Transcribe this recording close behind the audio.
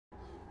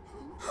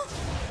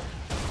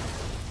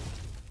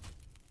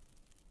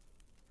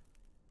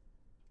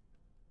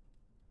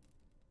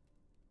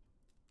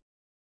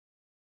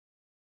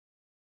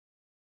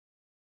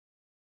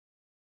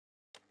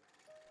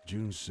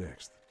June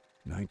 6th,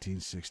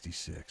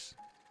 1966.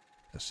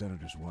 A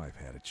senator's wife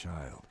had a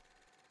child.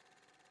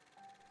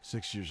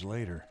 6 years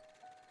later,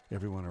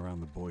 everyone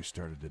around the boy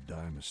started to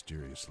die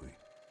mysteriously.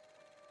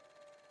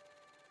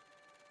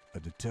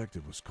 A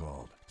detective was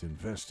called to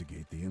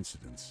investigate the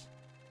incidents.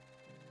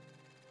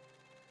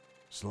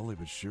 Slowly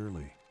but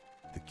surely,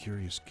 the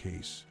curious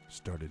case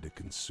started to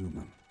consume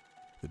him.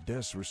 The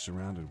deaths were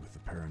surrounded with the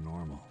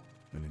paranormal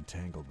and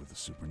entangled with the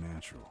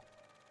supernatural.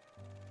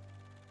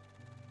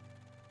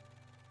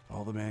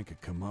 All the man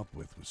could come up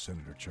with was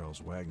Senator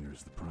Charles Wagner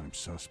as the prime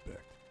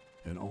suspect,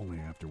 and only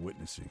after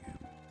witnessing him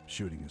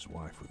shooting his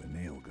wife with a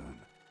nail gun.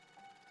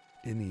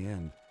 In the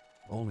end,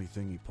 only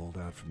thing he pulled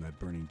out from that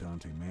burning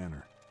Dante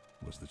manor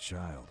was the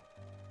child.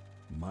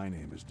 My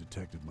name is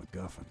Detective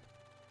McGuffin,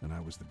 and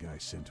I was the guy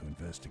sent to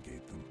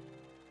investigate them.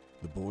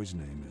 The boy's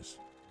name is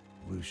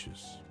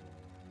Lucius.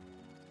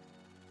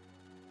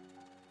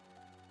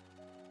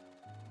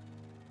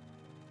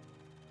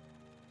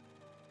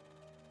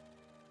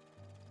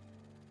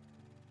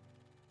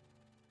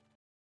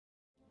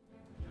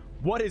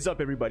 What is up,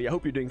 everybody? I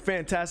hope you're doing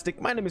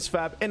fantastic. My name is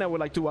Fab, and I would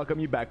like to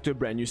welcome you back to a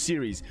brand new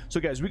series. So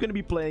guys, we're going to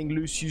be playing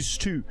Lucius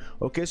II.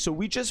 Okay, so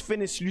we just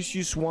finished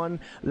Lucius I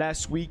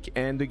last week,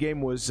 and the game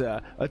was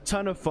a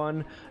ton of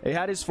fun. It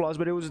had its flaws,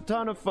 but it was a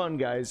ton of fun,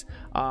 guys.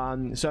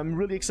 So I'm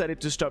really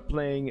excited to start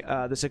playing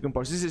the second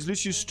part. This is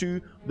Lucius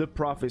II, The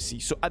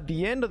Prophecy. So at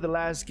the end of the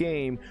last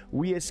game,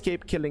 we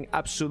escaped killing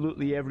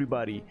absolutely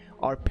everybody.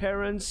 Our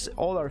parents,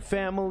 all our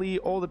family,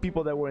 all the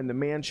people that were in the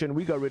mansion.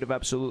 We got rid of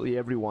absolutely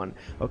everyone.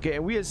 Okay,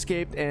 and we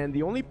escaped, and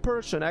the only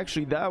person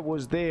actually that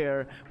was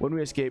there when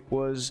we escaped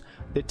was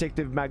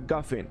Detective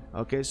McGuffin.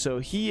 Okay, so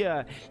he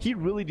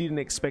really didn't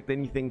expect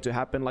anything to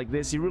happen like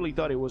this. He really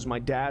thought it was my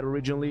dad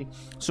originally.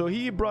 So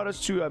he brought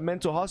us to a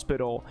mental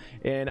hospital,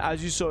 and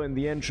as you saw in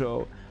the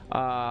intro,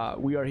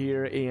 we are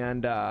here,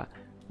 and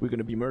we're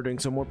gonna be murdering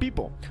some more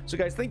people. So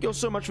guys, thank you all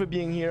so much for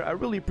being here. I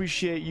really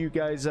appreciate you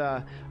guys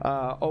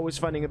always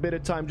finding a bit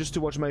of time just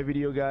to watch my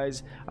video,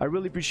 guys. I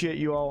really appreciate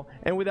you all.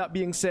 And with that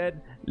being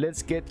said,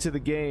 let's get to the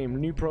game.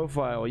 New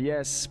profile,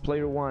 yes,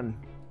 player 1.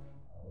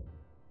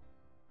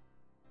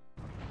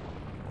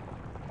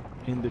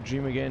 In the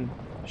dream again.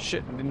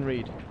 Shit, didn't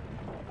read.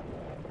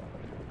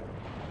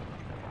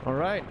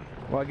 Alright,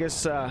 well I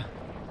guess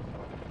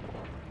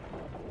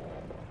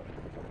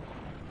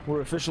we're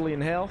officially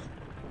in hell.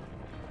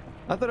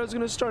 I thought I was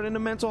going to start in a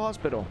mental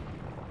hospital.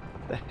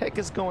 The heck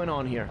is going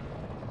on here?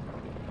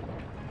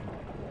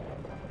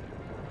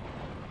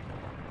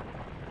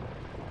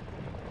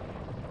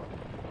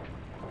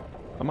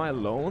 Am I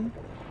alone?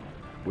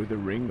 With a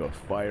ring of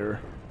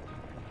fire.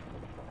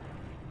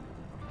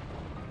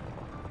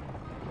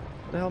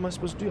 What the hell am I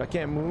supposed to do? I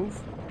can't move.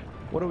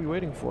 What are we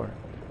waiting for?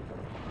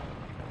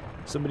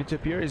 Somebody to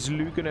appear? Is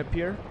Lou going to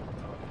appear?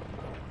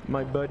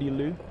 My buddy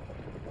Lou.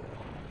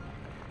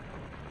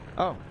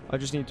 Oh, I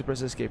just need to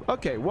press escape.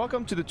 Okay,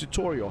 welcome to the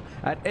tutorial.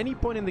 At any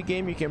point in the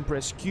game, you can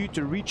press Q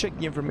to recheck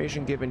the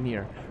information given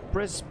here.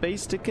 Press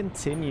space to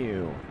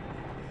continue.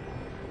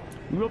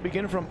 We will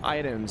begin from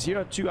items. Here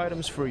are 2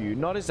 items for you.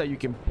 Notice that you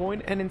can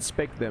point and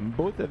inspect them.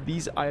 Both of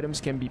these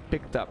items can be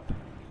picked up.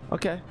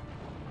 Okay.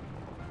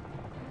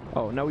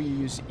 Oh, now we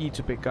use E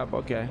to pick up.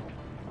 Okay.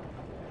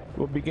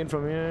 We'll begin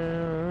from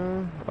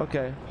here.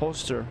 Okay,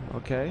 holster.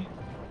 Okay.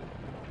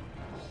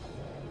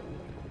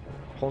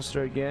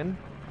 Holster again.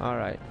 All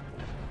right.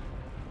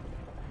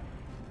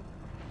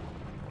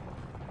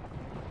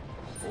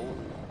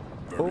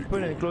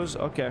 Open and close.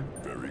 Okay.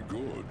 Very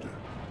good.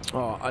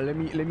 Oh, let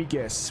me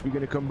guess. We're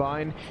gonna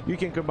combine. You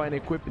can combine,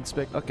 equip,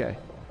 inspect. Okay.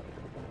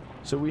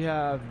 So we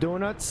have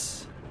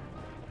donuts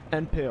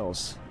and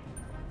pills.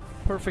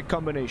 Perfect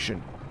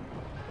combination.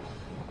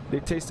 They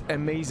taste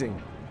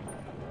amazing.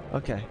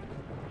 Okay.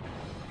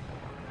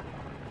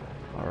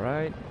 All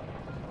right.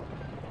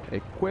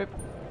 Equip.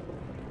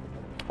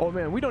 Oh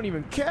man, we don't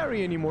even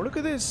carry anymore. Look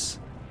at this.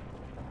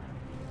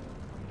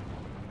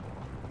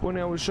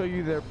 Pointing, I will show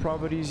you their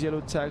properties. Yellow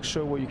tags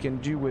show what you can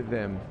do with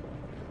them.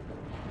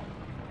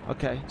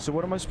 Okay, so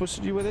what am I supposed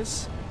to do with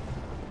this?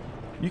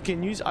 You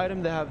can use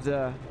items that have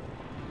the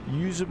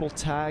usable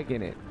tag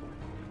in it.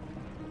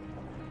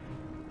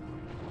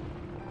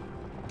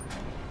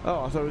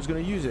 Oh, I thought I was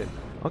going to use it.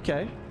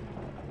 Okay.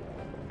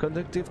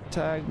 Conductive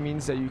tag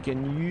means that you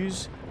can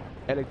use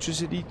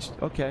electricity.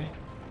 Okay.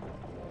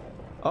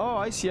 Oh,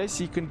 I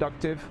see.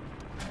 Conductive.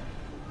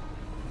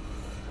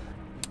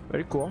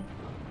 Very cool.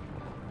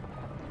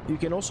 You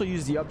can also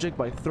use the object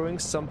by throwing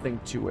something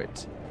to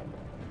it.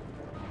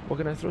 What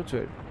can I throw to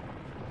it?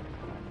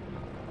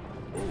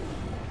 Oh,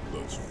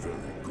 that's very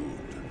good.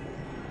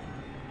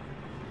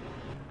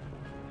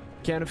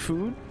 Can of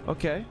food?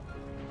 Okay.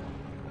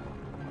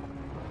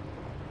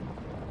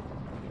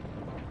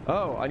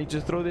 Oh, I need to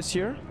throw this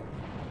here?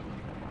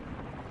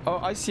 Oh,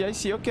 I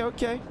see.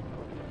 Okay.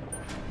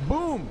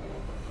 Boom!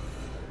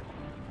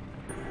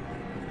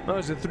 Oh,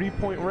 there's a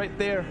 3-point right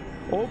there.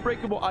 All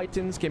breakable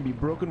items can be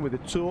broken with a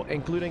tool,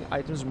 including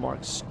items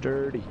marked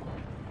sturdy.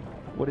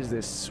 What is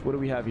this? What do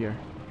we have here?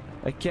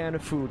 A can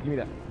of food. Give me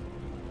that.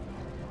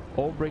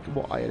 All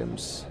breakable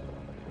items.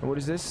 And what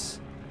is this?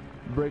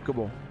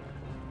 Breakable,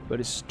 but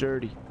it's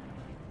sturdy.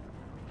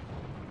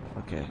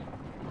 Okay.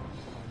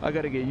 I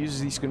gotta get used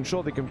to these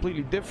controls. They're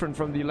completely different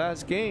from the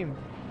last game.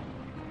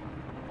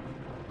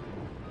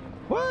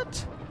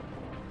 What?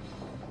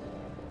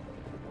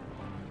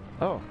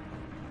 Oh.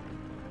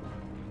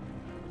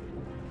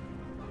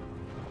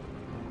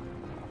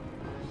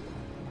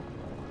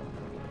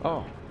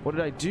 Oh, what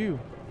did I do?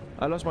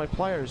 I lost my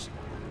pliers.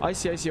 I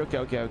see, I see. Okay,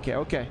 okay, okay,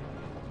 okay.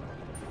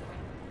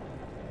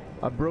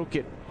 I broke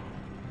it.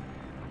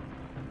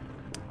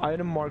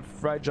 Item marked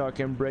fragile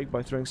can break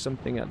by throwing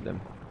something at them.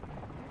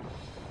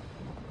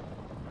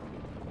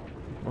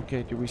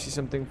 Okay, do we see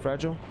something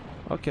fragile?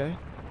 Okay.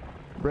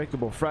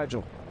 Breakable,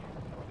 fragile.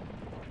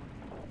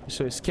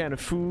 So it's a can of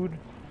food.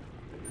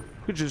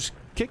 We could just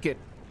kick it.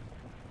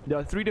 There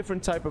are 3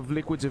 different types of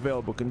liquids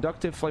available: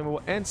 conductive,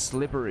 flammable, and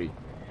slippery.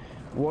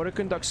 Water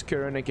conducts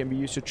current and can be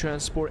used to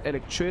transport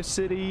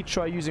electricity.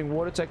 Try using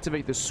water to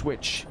activate the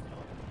switch.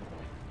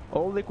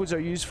 All liquids are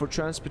used for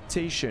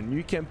transportation.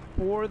 You can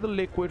pour the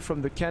liquid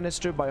from the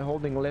canister by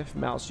holding left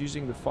mouse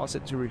using the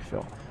faucet to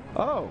refill.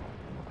 Oh.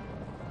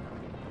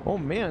 Oh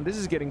man, this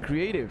is getting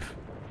creative.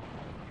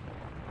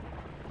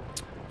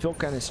 Fill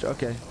canister.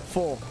 Okay.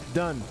 Full.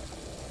 Done.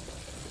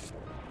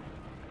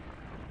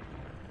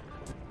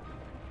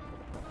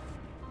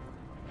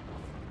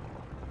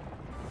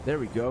 There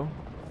we go.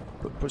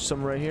 Put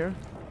some right here.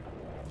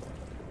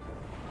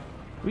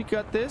 We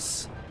got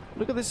this.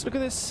 Look at this. Look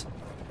at this.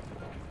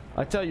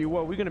 I tell you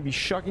what, we're gonna be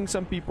shocking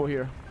some people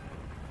here.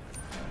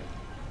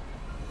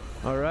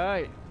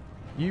 Alright.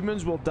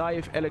 Humans will die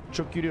if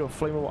electrocuted or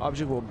flammable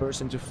object will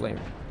burst into flame.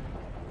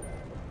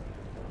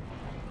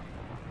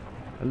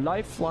 A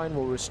lifeline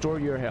will restore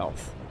your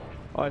health.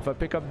 Oh, if I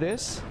pick up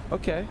this?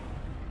 Okay.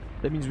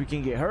 That means we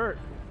can get hurt.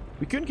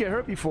 We couldn't get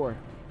hurt before.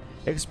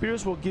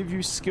 Experience will give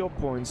you skill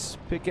points.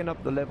 Picking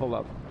up the level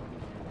up.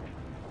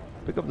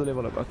 Pick up the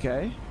level up.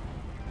 Okay.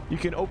 You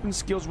can open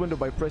skills window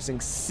by pressing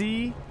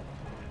C.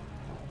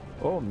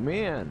 Oh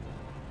man.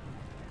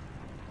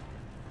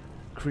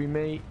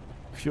 Cremate.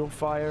 Fuel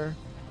fire.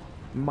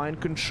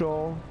 Mind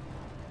control.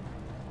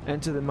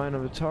 Enter the mind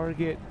of the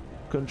target.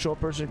 Control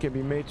person can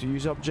be made to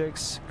use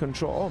objects.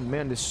 Control. Oh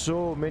man, there's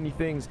so many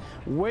things.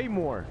 Way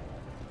more.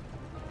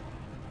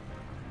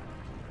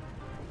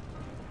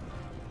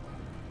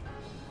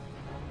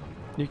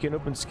 You can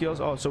open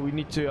skills. Oh, so we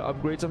need to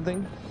upgrade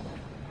something?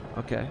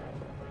 Okay.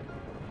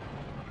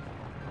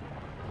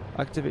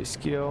 Activate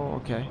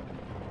skill. Okay.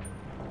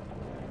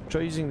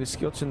 Try using the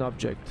skill to an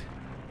object.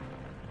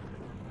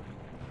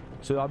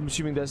 So I'm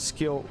assuming that's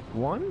skill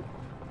 1?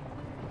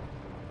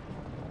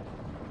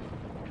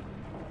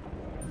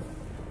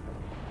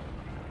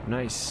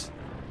 Nice.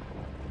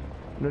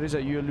 Notice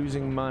that you're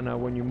losing mana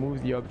when you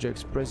move the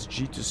objects. Press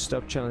G to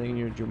stop channeling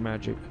your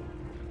magic.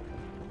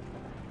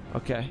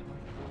 Okay.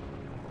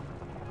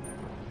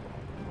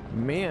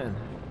 Man.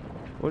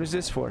 What is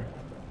this for?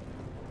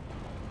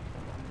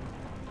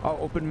 Oh,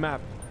 open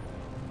map.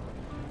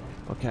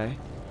 Okay.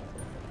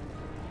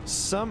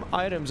 Some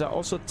items are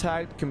also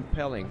tagged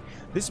compelling.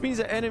 This means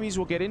that enemies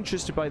will get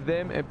interested by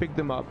them and pick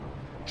them up.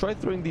 Try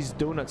throwing these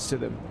donuts to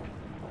them.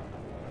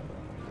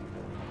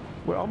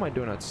 Where are my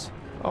donuts?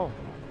 Oh.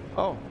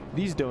 Oh,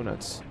 these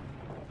donuts.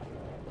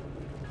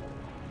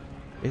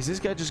 Is this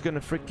guy just gonna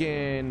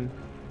freaking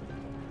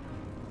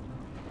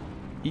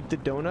eat the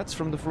donuts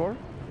from the floor?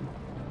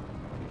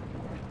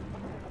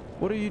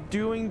 What are you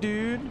doing,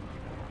 dude?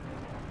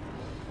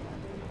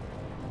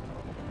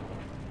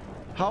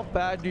 How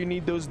bad do you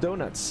need those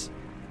donuts?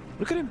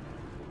 Look at him.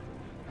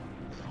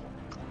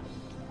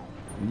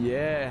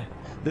 Yeah.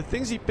 The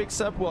things he picks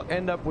up will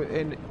end up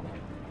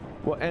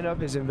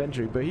his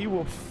inventory, but he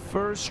will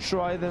first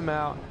try them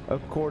out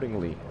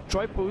accordingly.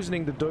 Try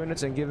poisoning the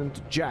donuts and give them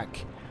to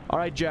Jack.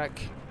 Alright, Jack.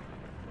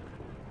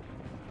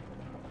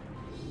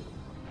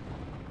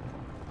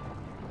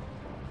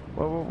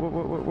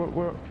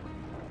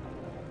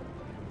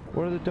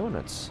 Where are the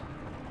donuts?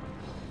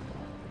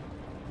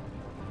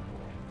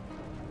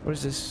 What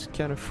is this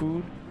can of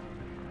food?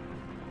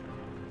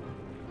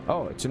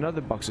 Oh, it's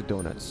another box of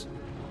donuts.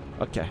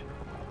 Okay.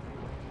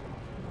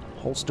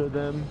 Holster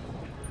them.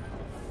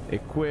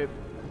 Equip.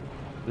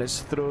 Let's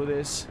throw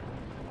this.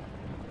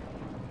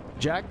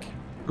 Jack,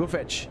 go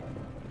fetch.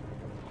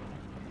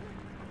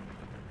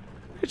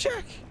 Hey,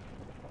 Jack.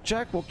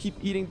 Jack will keep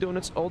eating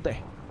donuts all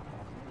day.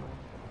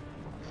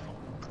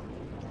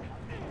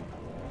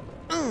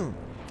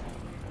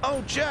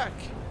 Oh, Jack.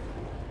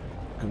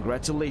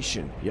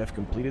 Congratulations, you have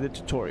completed the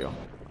tutorial.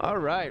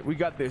 Alright, we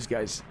got this,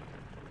 guys.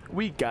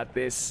 We got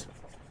this.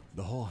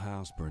 The whole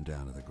house burned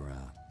down to the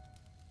ground,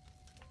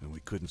 and we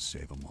couldn't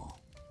save them all.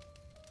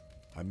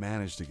 I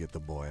managed to get the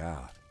boy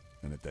out,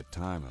 and at that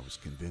time I was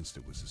convinced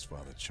it was his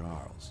father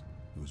Charles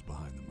who was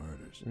behind the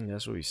murders.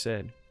 That's what he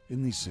said.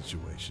 In these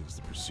situations,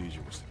 the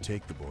procedure was to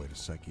take the boy to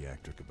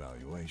psychiatric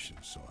evaluation,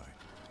 so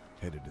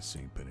I headed to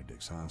St.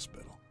 Benedict's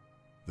Hospital,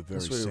 the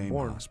very same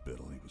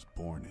hospital he was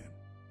born in.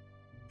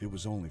 It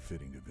was only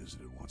fitting to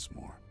visit it once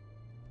more.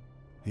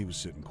 He was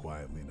sitting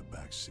quietly in the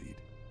back seat,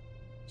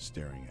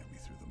 staring at me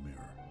through the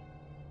mirror.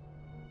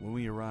 When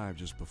we arrived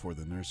just before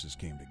the nurses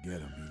came to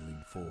get him, he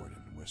leaned forward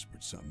and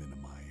whispered something into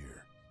my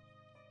ear.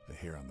 The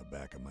hair on the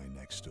back of my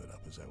neck stood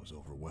up as I was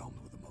overwhelmed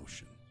with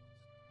emotion.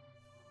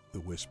 The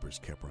whispers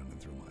kept running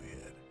through my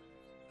head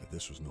that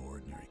this was no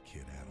ordinary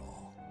kid at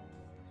all.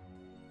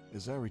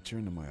 As I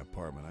returned to my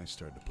apartment, I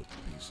started to put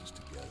the pieces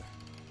together.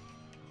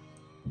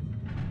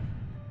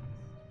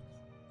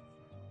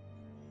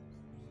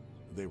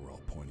 They were all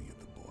pointing at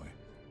the boy.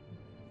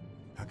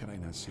 How could I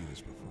not see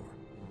this before?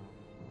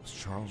 Was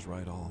Charles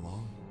right all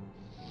along?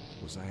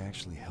 Was I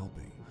actually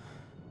helping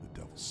the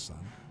devil's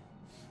son?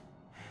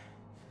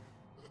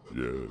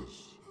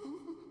 Yes,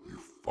 you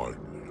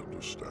finally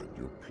understand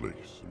your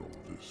place in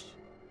all this.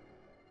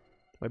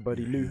 My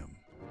buddy You're Lou. him,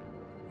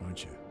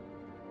 aren't you?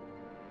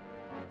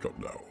 Come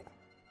now.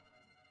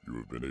 You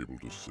have been able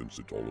to sense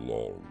it all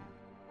along.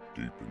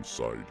 Deep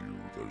inside you,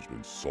 there's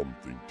been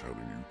something telling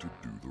you to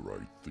do the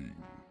right thing.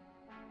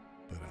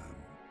 But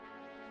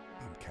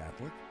I'm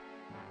Catholic?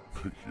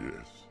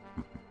 Yes.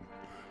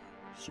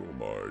 So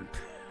am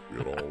I. We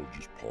are all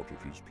just part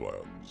of his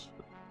plans.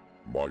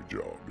 My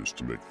job is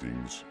to make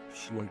things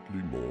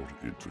slightly more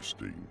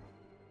interesting.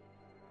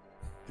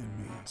 And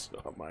me. It's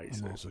not my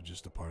I'm also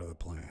just a part of the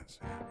plans.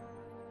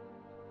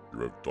 You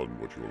have done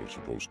what you are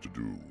supposed to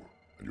do,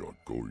 and you are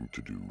going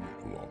to do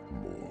a lot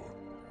more.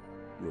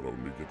 We're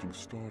only getting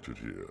started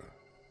here.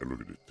 And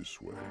look at it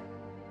this way.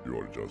 You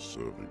are just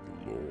serving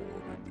the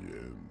Lord in the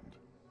end.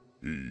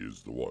 He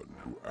is the one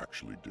who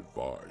actually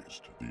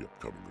devised the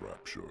upcoming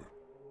rapture.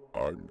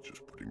 I'm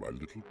just putting my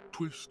little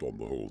twist on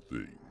the whole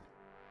thing.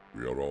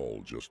 We are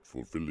all just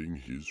fulfilling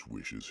his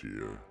wishes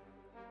here.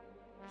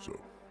 So,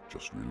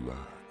 just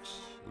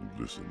relax and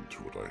listen to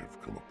what I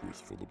have come up with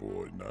for the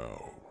boy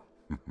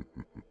now.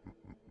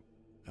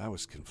 I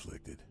was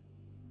conflicted,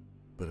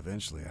 but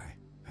eventually I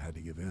had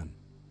to give in.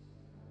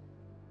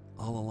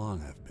 All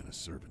along I've been a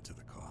servant to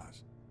the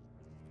cause.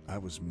 I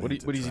was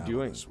meant to what is he travel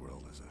doing? this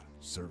world as a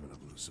servant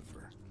of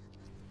Lucifer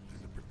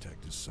and to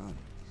protect his son.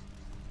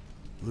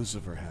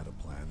 Lucifer had a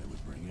plan that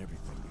would bring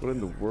everything together. What in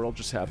the world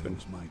just And happened?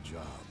 it was my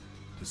job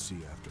to see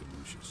after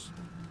Lucius.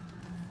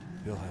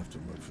 He'll have to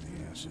look for the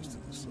answers to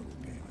this little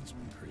game that's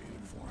been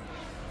created for him.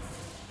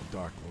 The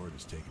Dark Lord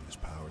has taken his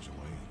powers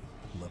away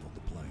and leveled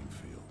the playing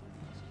field.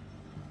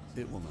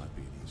 It will not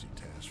be an easy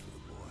task for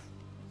the boy,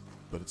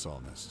 but it's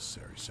all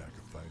necessary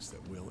sacrifice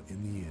that will,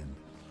 in the end,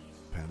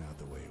 pan out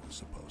the way it was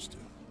supposed to.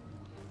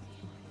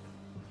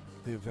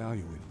 They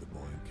evaluated the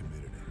boy and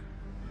committed him.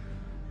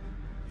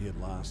 He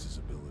had lost his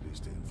abilities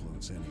to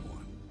influence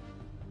anyone.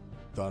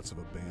 Thoughts of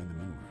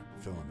abandonment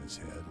were filling his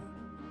head.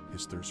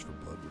 His thirst for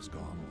blood was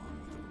gone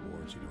along with the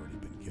rewards he'd already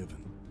been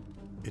given.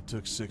 It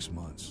took 6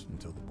 months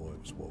until the boy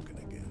was woken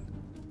again.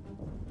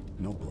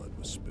 No blood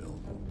was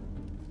spilled.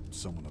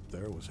 Someone up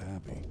there was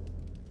happy.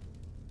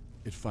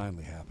 It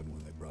finally happened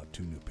when they brought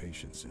 2 new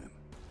patients in.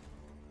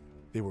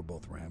 They were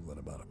both rambling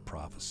about a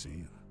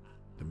prophecy,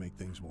 and to make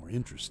things more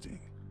interesting,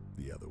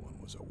 the other one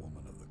was a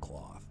woman of the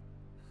cloth.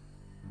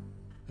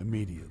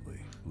 Immediately,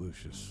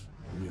 Lucius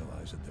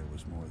realized that there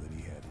was more that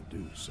he had to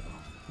do, so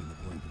in the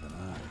blink of an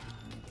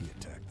eye, he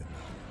attacked them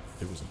all.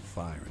 There was a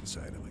fire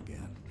inside him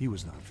again. He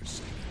was not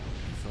forsaken.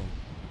 He felt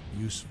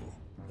useful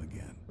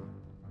again.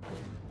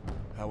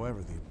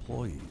 However, the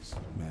employees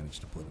managed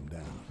to put him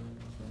down.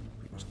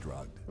 He was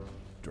drugged,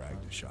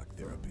 dragged to shock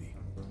therapy.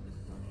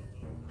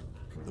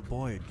 The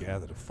boy had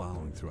gathered a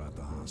following throughout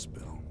the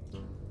hospital.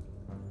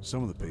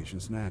 Some of the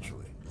patients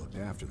naturally looked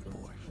after the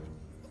boy,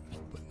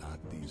 but not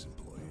these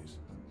employees.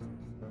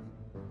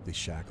 They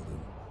shackled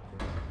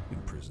him,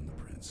 imprisoned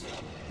the prince.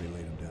 They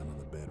laid him down on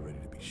the bed ready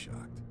to be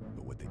shocked.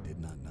 But what they did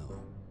not know,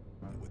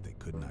 and what they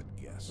could not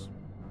guess,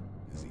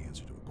 is the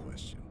answer to a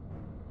question.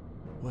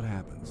 What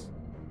happens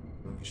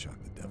when you shock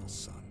the devil's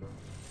son?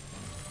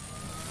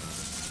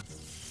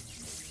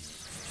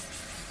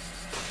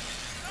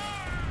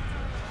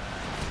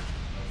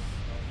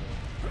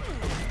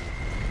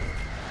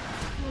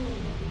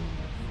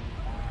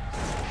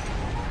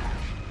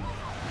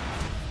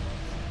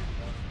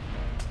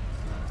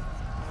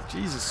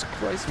 Jesus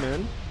Christ,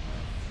 man.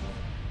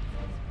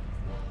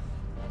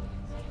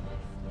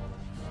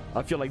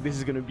 I feel like this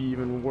is gonna be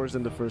even worse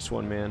than the first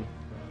one, man.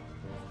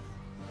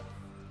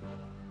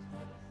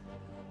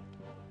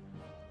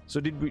 So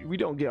did we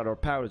don't get our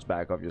powers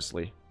back,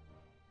 obviously.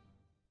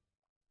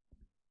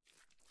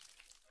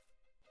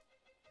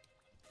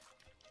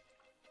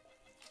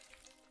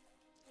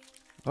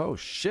 Oh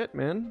shit,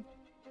 man.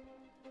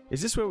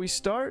 Is this where we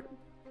start?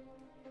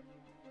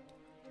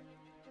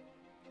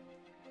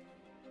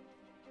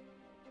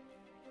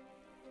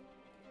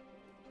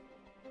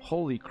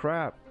 Holy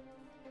crap.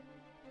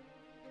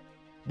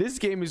 This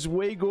game is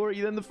way gory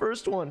than the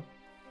first one.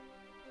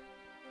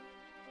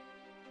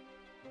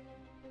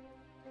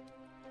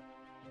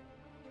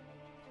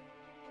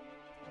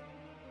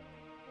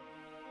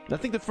 I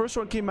think the first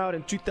one came out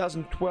in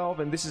 2012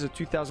 and this is a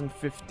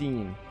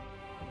 2015.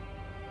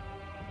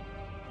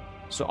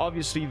 So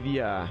obviously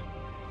the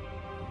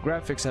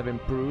graphics have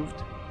improved.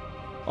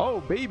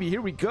 Oh baby,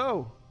 here we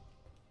go.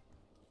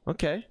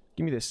 Okay,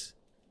 give me this.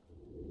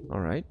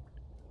 Alright.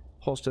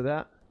 Holster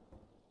that.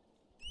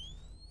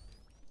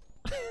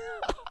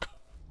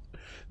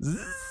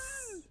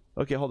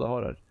 Okay, hold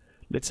on.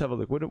 Let's have a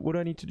look. What do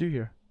I need to do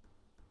here?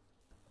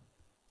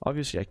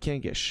 Obviously, I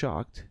can't get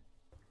shocked.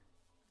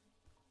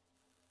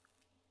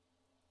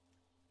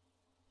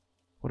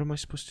 What am I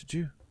supposed to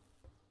do?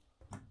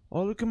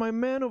 Oh, look at my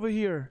man over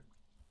here.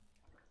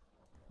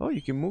 Oh,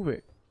 you can move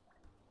it.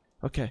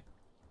 Okay.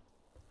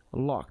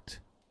 Locked.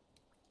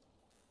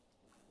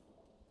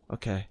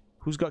 Okay.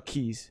 Who's got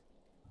keys?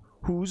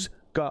 Who's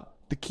got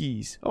the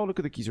keys? Oh, look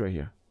at the keys right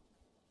here.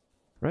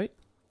 Right?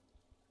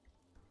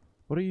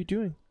 What are you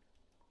doing?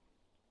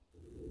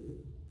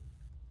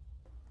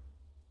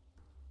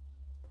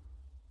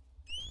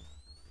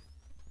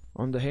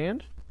 On the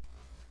hand?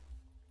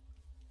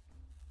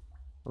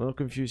 I'm a little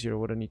confused here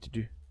what I need to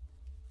do.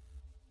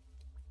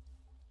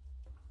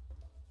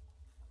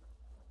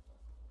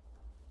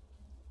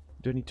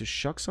 Do I need to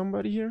shock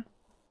somebody here?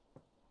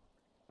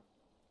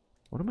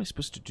 What am I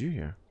supposed to do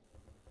here?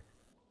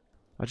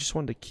 I just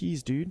want the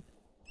keys, dude.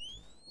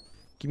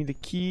 Give me the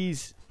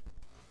keys.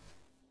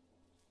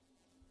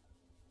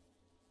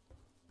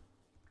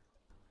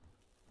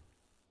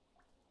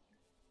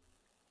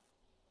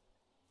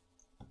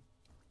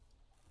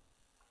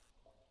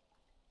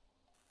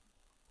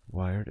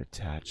 Wired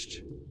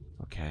attached.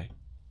 Okay.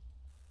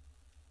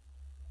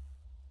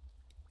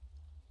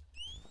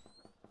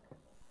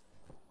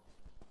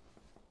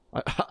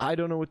 I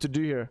don't know what to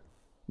do here.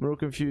 I'm a little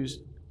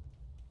confused.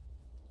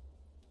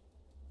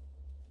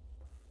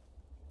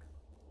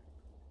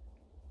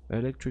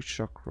 Electric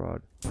shock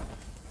rod.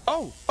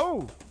 Oh!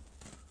 Oh!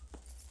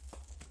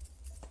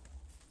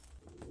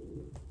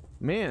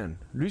 Man,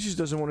 Lucius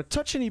doesn't want to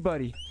touch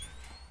anybody.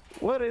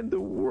 What in the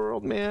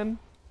world, man?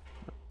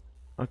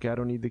 Okay, I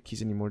don't need the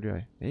keys anymore, do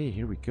I? Hey,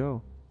 here we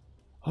go.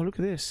 Oh, look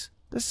at this.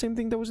 That's the same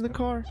thing that was in the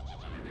car.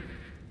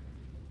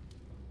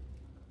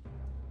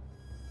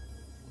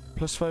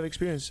 +5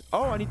 experience.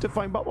 Oh, I need to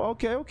find Bob.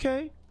 Okay,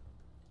 okay.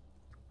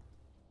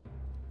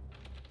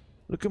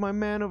 Look at my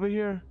man over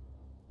here.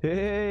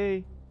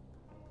 Hey.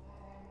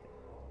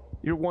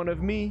 You're one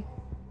of me.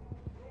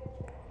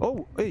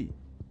 Oh, hey.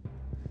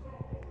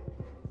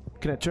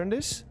 Can I turn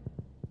this?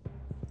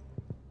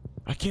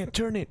 I can't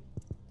turn it.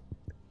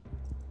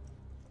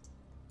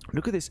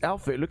 Look at this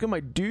outfit. Look at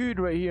my dude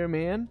right here,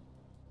 man.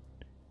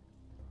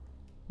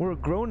 We're a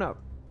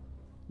grown-up.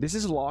 This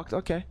is locked.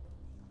 Okay.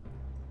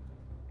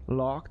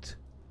 Locked.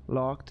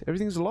 Locked.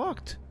 Everything's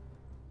locked.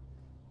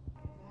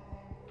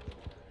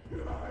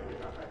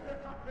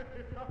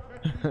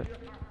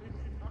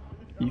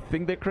 You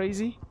think they're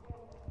crazy?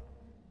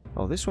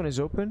 Oh, this one is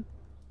open.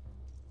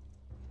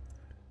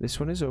 This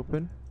one is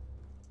open.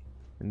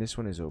 And this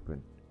one is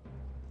open.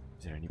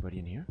 Is there anybody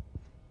in here?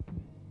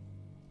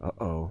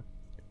 Uh-oh.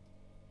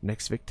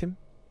 Next victim?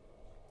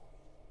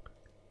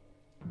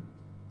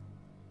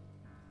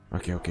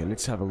 Okay, okay,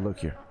 let's have a look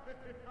here.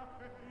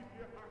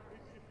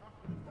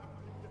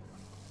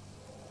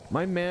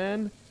 My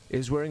man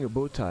is wearing a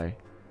bow tie.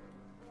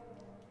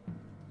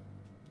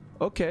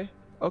 Okay,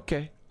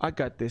 okay, I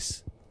got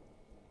this.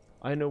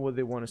 I know what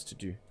they want us to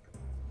do.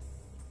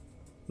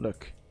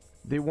 Look,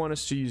 they want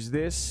us to use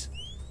this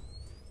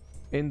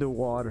in the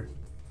water,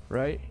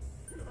 right?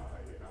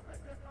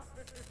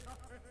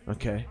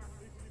 Okay.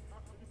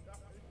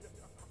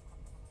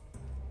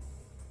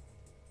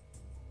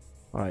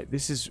 Alright,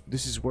 this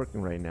is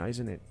working right now,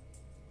 isn't it?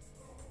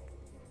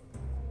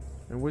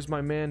 And where's my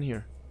man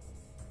here?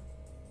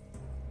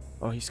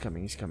 Oh, he's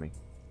coming, he's coming.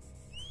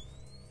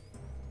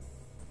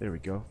 There we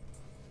go.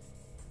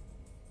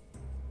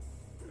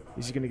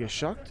 Is he gonna get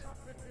shocked?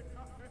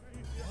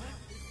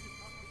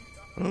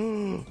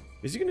 Oh,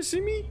 is he gonna see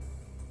me?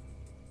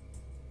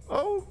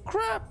 Oh,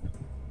 crap!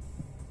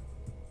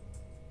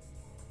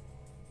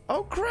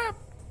 Oh, crap!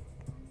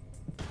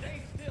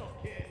 Stay still,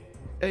 kid.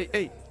 Hey,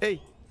 hey,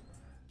 hey!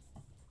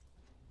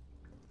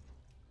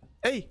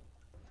 Hey!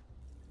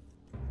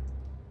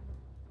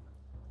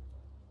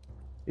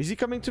 Is he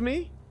coming to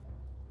me?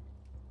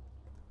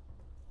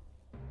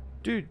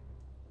 Dude,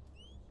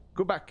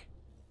 go back.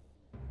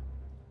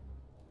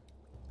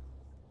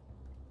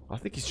 I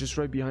think he's just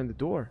right behind the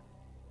door.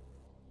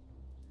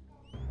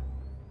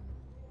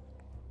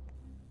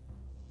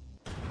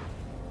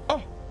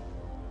 Oh!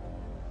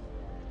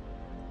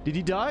 Did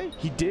he die?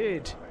 He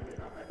did.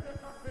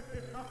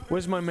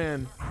 Where's my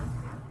man?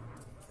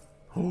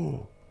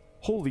 Oh,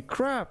 holy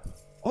crap.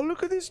 Oh,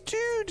 look at this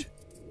dude.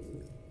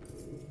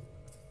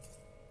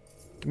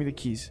 Give me the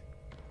keys.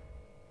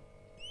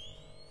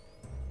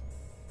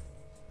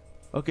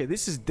 Okay,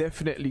 this is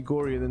definitely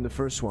gorier than the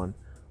first one.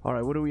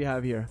 Alright, what do we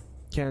have here?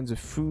 Cans of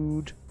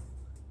food.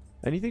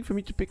 Anything for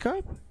me to pick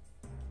up?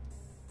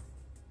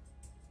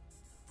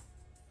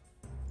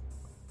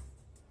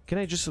 Can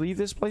I just leave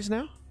this place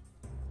now?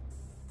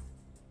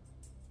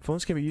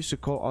 Phones can be used to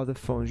call other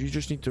phones. You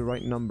just need the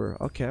right number.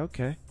 Okay,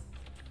 okay.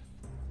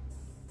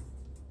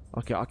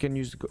 Okay, I can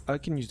use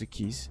the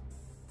keys.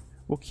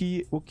 What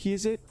key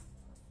is it?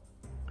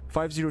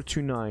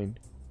 5029.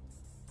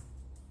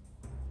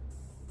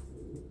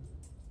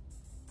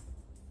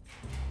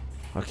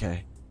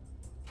 Okay.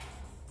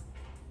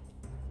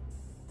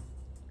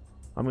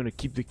 I'm gonna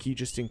keep the key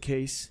just in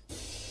case.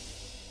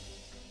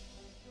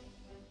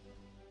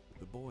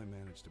 The boy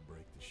managed to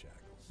break the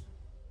shackles.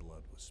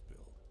 Blood was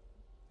spilled,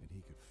 and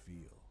he could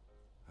feel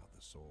how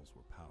the souls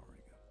were powering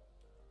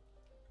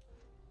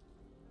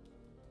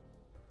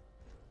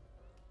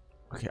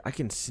him. Okay, I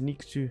can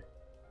sneak too.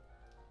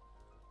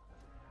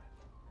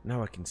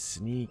 Now I can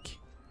sneak.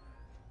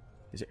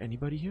 Is there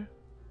anybody here?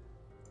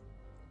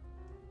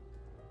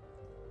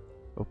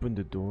 Open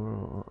the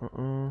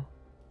door.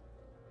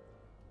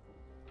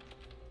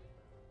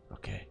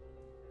 Okay.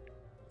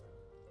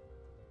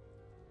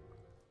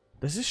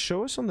 Does this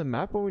show us on the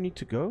map where we need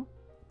to go?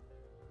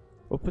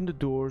 Open the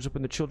doors,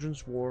 open the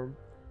children's ward,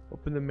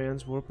 open the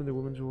man's ward, open the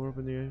woman's ward,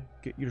 open the...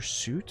 Get your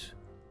suit?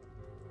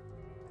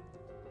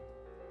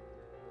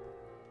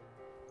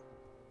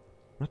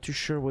 Not too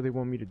sure what they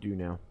want me to do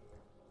now.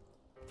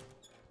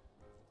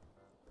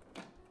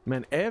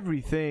 Man,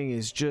 everything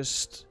is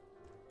just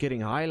getting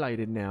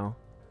highlighted now.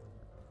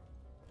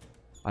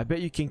 I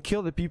bet you can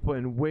kill the people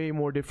in way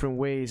more different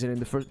ways. And in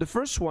the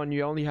first one,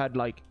 you only had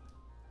like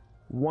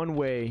one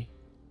way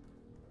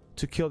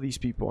to kill these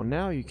people.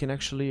 Now you can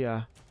actually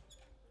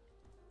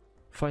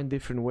find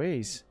different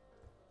ways.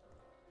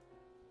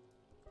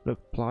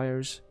 Look,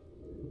 pliers.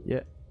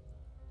 Yeah.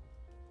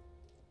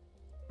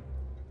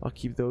 I'll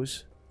keep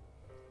those.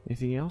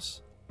 Anything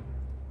else?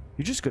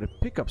 You just gotta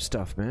pick up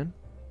stuff, man.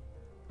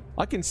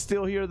 I can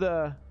still hear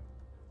the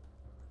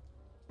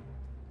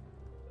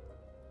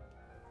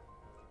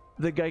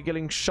guy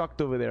getting shocked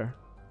over there.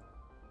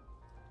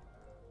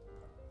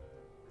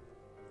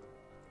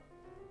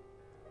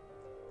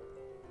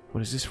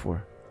 What is this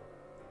for?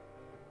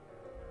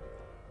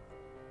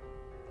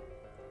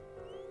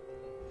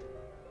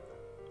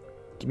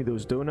 Give me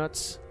those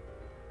donuts.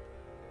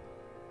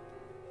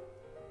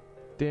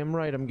 Damn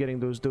right I'm getting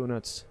those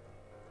donuts.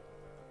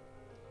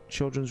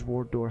 Children's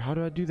ward door. How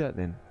do I do that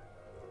then?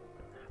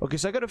 Okay,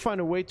 so I gotta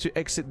find a way to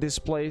exit this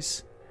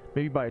place.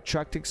 Maybe by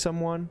attracting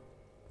someone.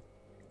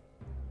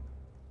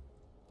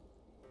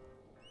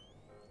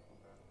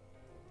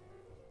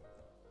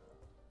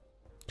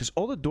 Because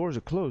all the doors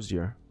are closed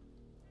here.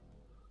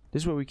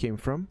 This is where we came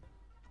from.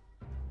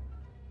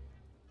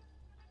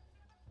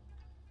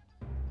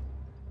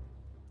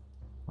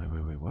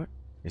 Wait, what?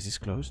 Is this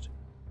closed?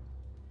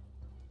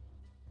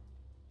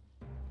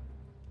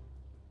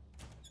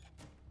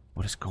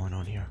 What is going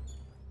on here?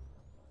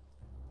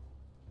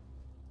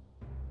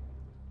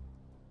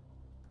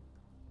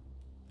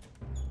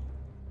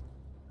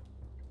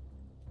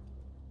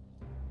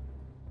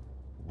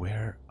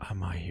 Where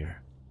am I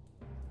here?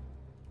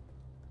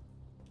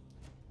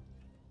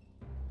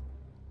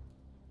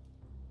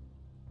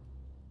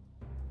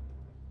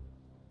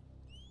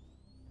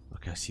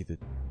 Okay, I see the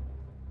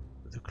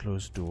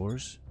closed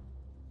doors.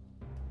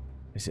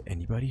 Is there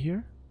anybody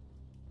here?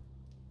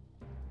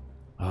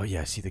 Oh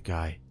yeah, I see the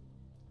guy.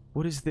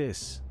 What is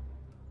this?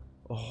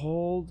 A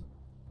hold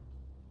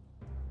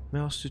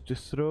mouse to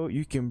throw.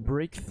 You can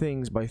break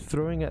things by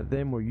throwing at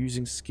them or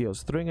using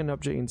skills. Throwing an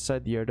object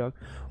inside the air duct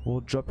will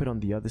drop it on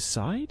the other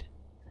side?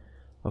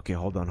 Okay,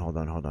 hold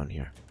on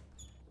here.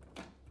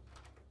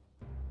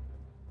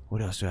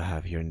 What else do I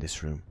have here in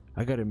this room?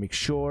 I gotta make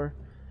sure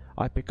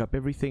I pick up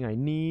everything I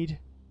need.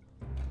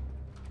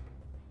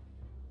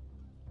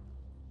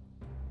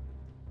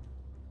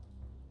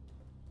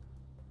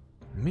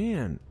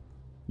 Man,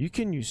 you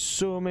can use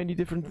so many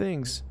different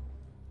things.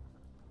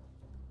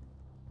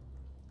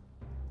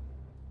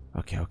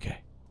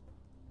 Okay.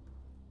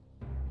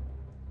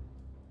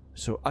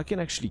 So I can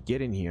actually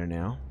get in here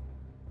now.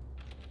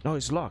 No,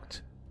 it's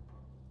locked.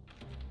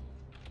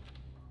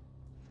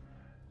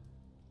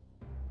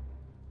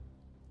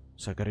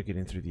 So I gotta get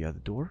in through the other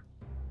door.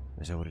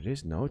 Is that what it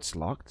is? No, it's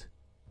locked.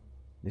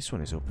 This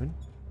one is open.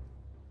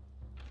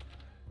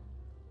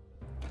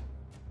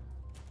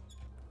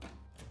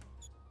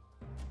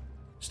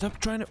 Stop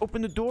trying to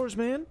open the doors,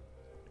 man.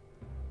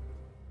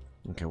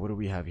 Okay, what do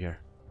we have here?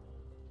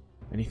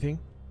 Anything?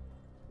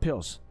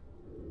 Pills.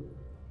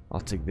 I'll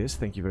take this,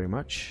 thank you very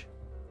much.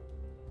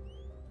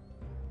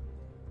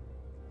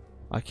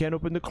 I can't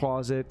open the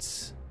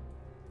closets.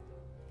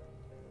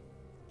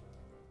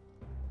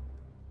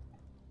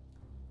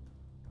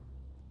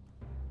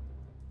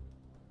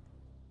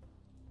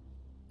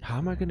 How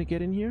am I gonna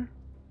get in here?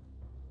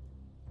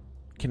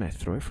 Can I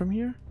throw it from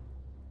here?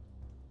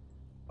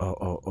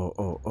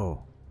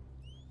 Oh.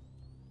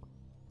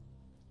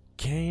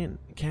 Can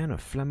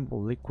of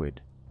flammable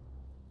liquid.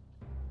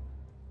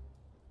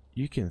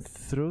 You can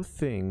throw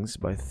things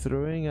by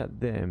throwing at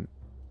them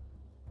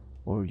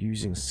or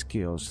using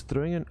skills.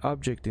 Throwing an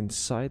object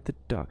inside the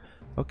duct.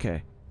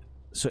 Okay.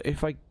 So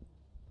if I...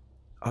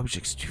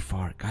 Object's too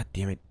far. God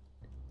damn it.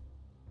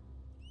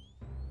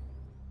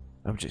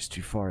 I'm just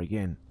too far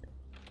again.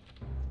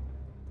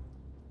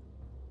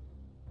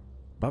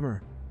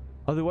 Bummer.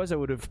 Otherwise I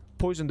would have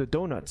poisoned the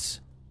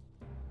donuts.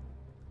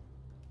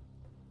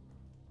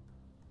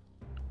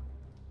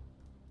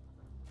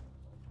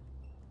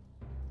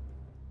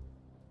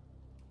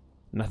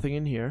 Nothing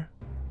in here.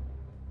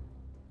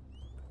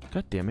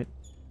 God damn it.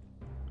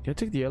 Can I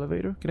take the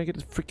elevator? Can I get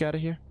the frick out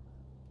of here?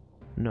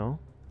 No.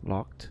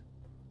 Locked.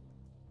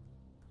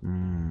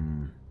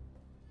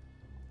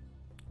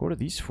 What are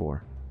these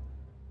for?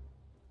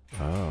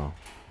 Oh.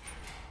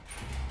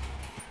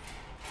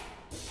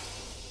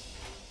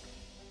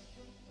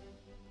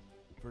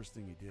 First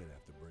thing he did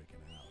after breaking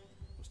out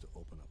was to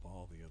open up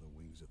all the other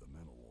wings of the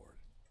mental ward.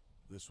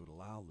 This would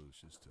allow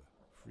Lucius to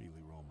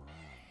freely roam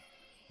around,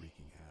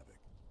 wreaking havoc.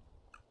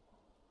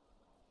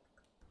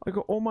 I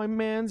got all my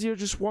mans here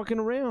just walking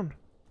around.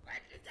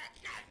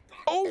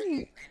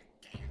 Oh!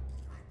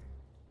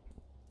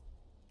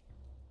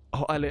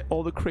 Oh, I let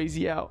all the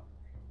crazy out.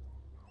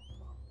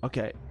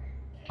 Okay.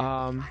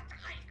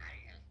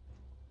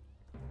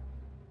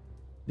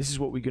 This is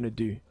what we're gonna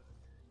do.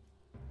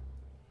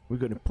 We're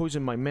gonna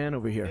poison my man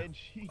over here. And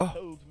she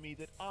told me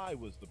that I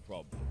was the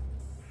problem.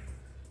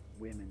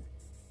 Women.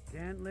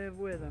 Can't live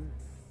with them.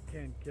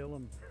 Can't kill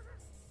them.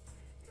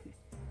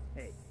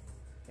 Hey.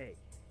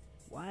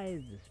 Why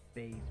is the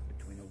space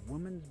between a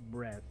woman's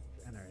breasts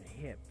and her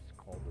hips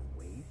called a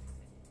waist?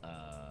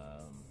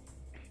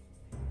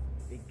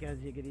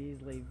 Because you could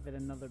easily fit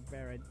another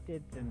pair of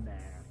tits in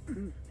there.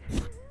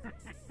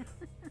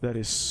 That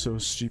is so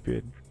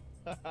stupid.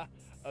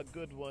 A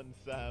good one,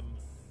 Sam.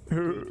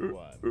 Good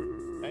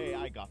one. Hey,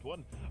 I got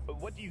one.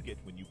 What do you get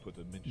when you put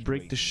a menstruating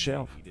Break the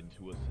shelf. maid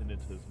into a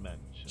senator's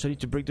mansion? So I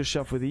need to break the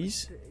shelf with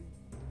these?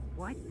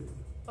 What?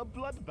 A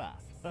bloodbath.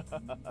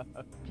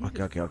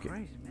 Okay.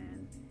 Christ,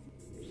 man.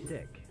 You're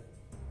sick.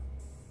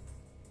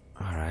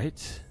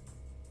 Alright.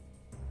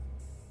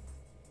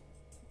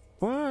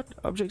 What?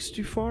 Objects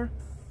too far?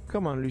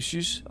 Come on,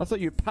 Lucius. I thought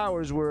your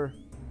powers were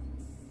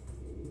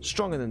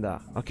stronger than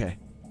that. Okay.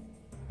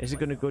 Is it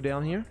gonna go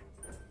down here?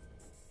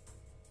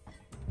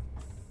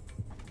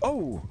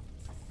 Oh!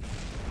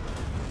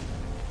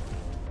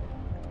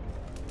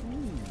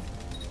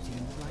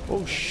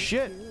 Oh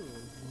shit!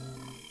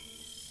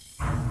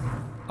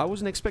 I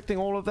wasn't expecting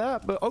all of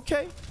that, but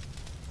okay.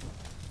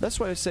 That's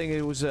why I was saying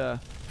it was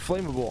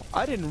flammable.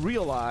 I didn't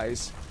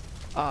realize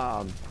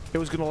it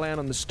was gonna land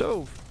on the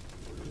stove.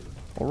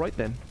 Alright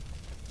then.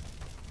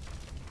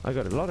 I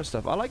got a lot of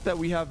stuff. I like that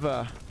we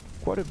have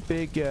quite a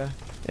big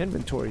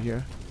inventory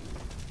here.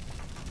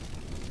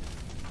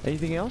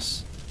 Anything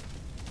else?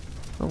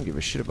 I don't give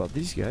a shit about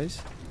these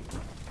guys.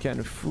 Can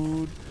of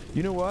food.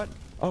 You know what?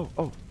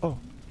 Oh.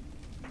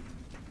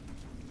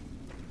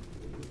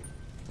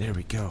 There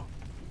we go.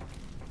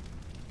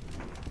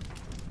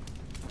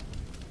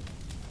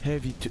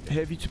 Heavy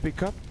to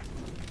pick up.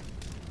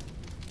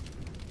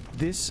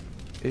 This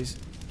is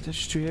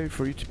that's too heavy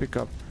for you to pick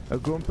up. A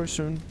grown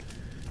person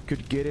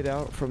could get it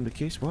out from the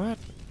case. What?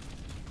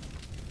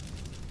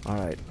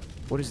 Alright.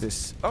 What is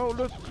this? Oh,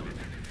 look!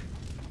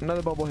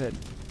 Another bobblehead.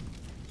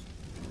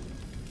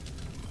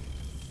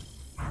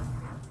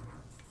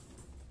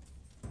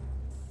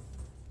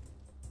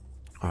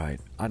 Alright.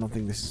 I don't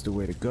think this is the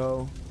way to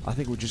go. I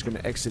think we're just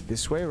gonna exit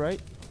this way, right?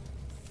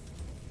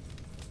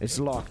 It's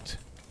locked.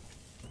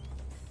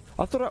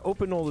 I thought I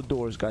opened all the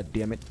doors, god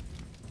damn it.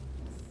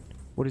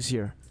 What is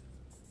here?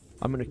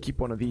 I'm gonna keep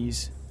one of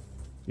these.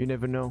 You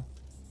never know,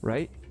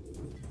 right?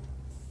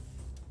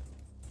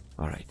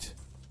 Alright.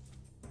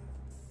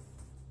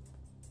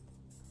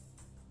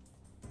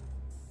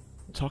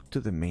 Talk to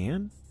the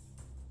man?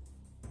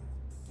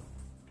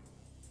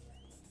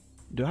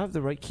 Do I have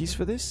the right keys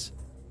for this?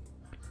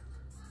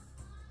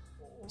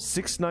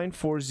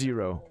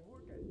 6940.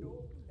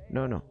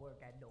 No.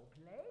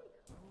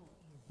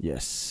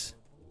 Yes.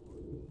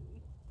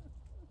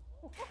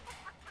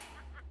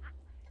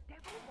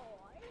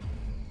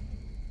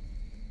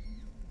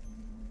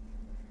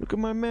 Look at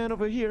my man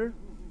over here.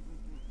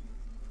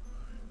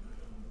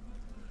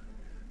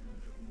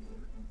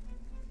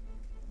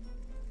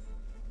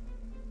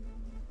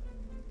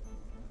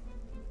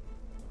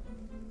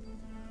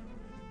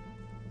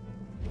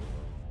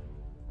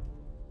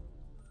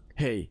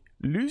 Hey,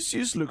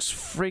 Lucius looks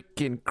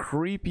freaking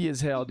creepy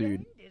as hell,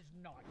 dude.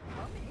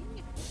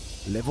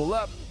 Level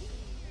up.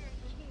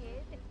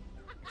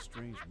 A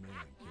strange man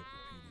kept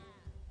repeating,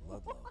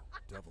 Ludlow,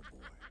 devil boy.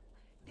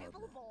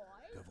 Devil boy?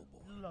 Devil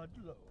boy.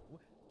 Ludlow,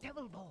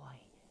 devil boy.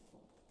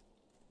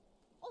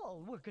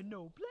 All work and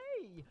no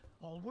play.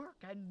 All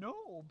work and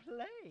no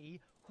play.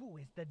 Who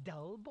is the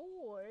dull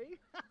boy?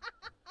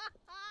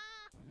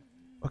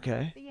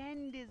 Okay. The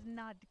end is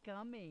not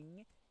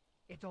coming.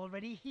 It's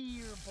already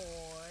here,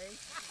 boy.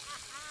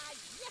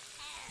 Yes!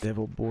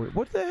 Devil boy.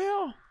 What the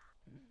hell?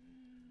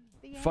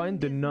 Find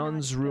the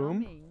nun's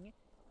room. Coming.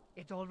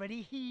 It's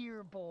already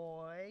here,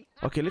 boy.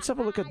 Okay, let's have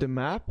a look at the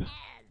map.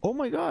 Oh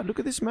my god, look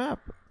at this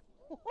map.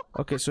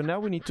 Okay, so now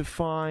we need to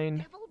find...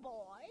 Devil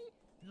boy.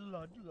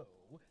 Ludlow,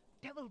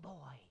 devil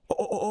boy.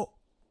 Oh.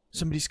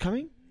 Somebody's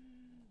coming?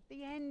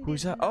 The end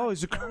Who's that? Oh,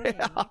 it's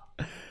the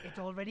It's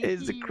already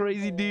it's the here,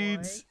 crazy boy.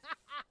 dudes.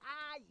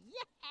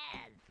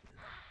 Yes!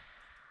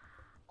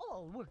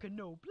 All work and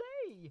no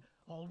play.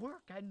 All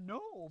work and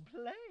no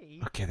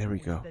play. Okay, there we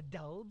Who's go. the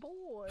dull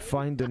boy?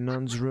 Find the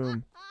nun's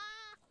room.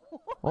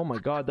 Oh my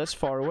god, that's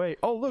far away.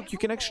 Oh, look, you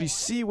can actually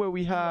see where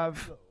we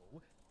have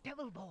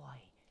Devil boy.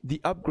 the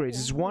upgrades.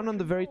 There's one on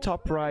the very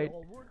top right,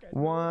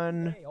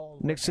 one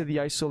next to the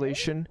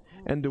isolation,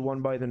 and the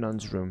one by the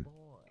nun's room.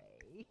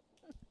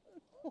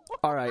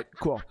 Alright,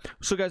 cool.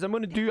 So guys, I'm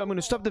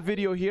gonna stop the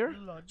video here,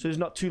 so it's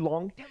not too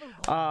long.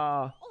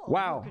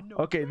 Wow.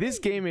 Okay, this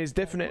game is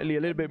definitely a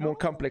little bit more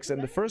complex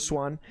than the first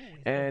one,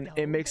 and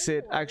it makes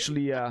it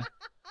actually a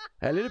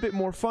little bit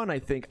more fun, I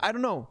think. I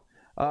don't know.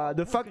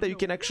 The fact that you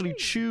can actually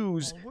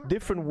choose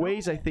different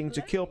ways, I think,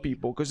 to kill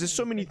people, because there's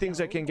so many things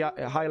that can get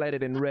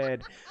highlighted in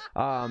red.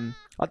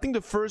 I think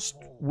the first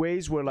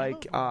ways were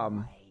like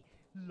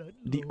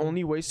the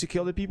only ways to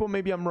kill the people.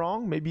 Maybe I'm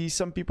wrong. Maybe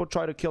some people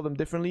try to kill them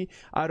differently.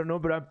 I don't know,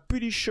 but I'm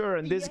pretty sure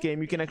in this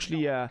game you can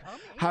actually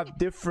have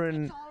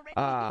different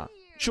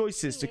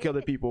choices to kill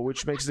the people,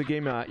 which makes the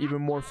game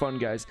even more fun,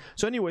 guys.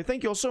 So anyway,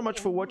 thank you all so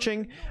much for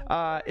watching.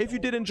 If you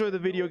did enjoy the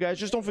video, guys,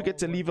 just don't forget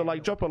to leave a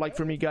like, drop a like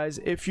for me, guys.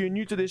 If you're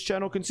new to this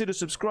channel, consider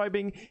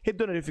subscribing, hit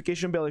the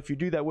notification bell. If you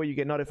do that way, you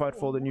get notified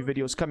for the new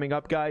videos coming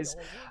up, guys.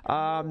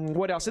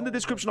 What else? In the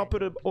description, I'll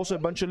put also a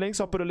bunch of links.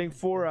 I'll put a link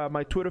for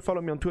my Twitter. Follow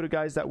me on Twitter,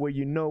 guys. That way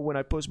you know when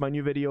I post my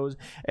new videos,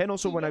 and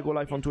also when I go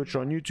live on Twitch or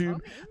on YouTube.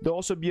 There'll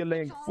also be a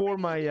link for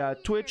my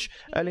Twitch,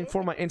 a link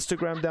for my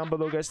Instagram down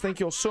below, guys.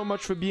 Thank you all so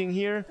much for being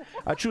here.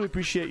 I truly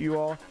appreciate you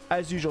all.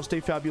 As usual,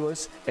 stay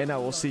fabulous, and I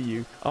will see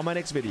you on my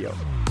next video.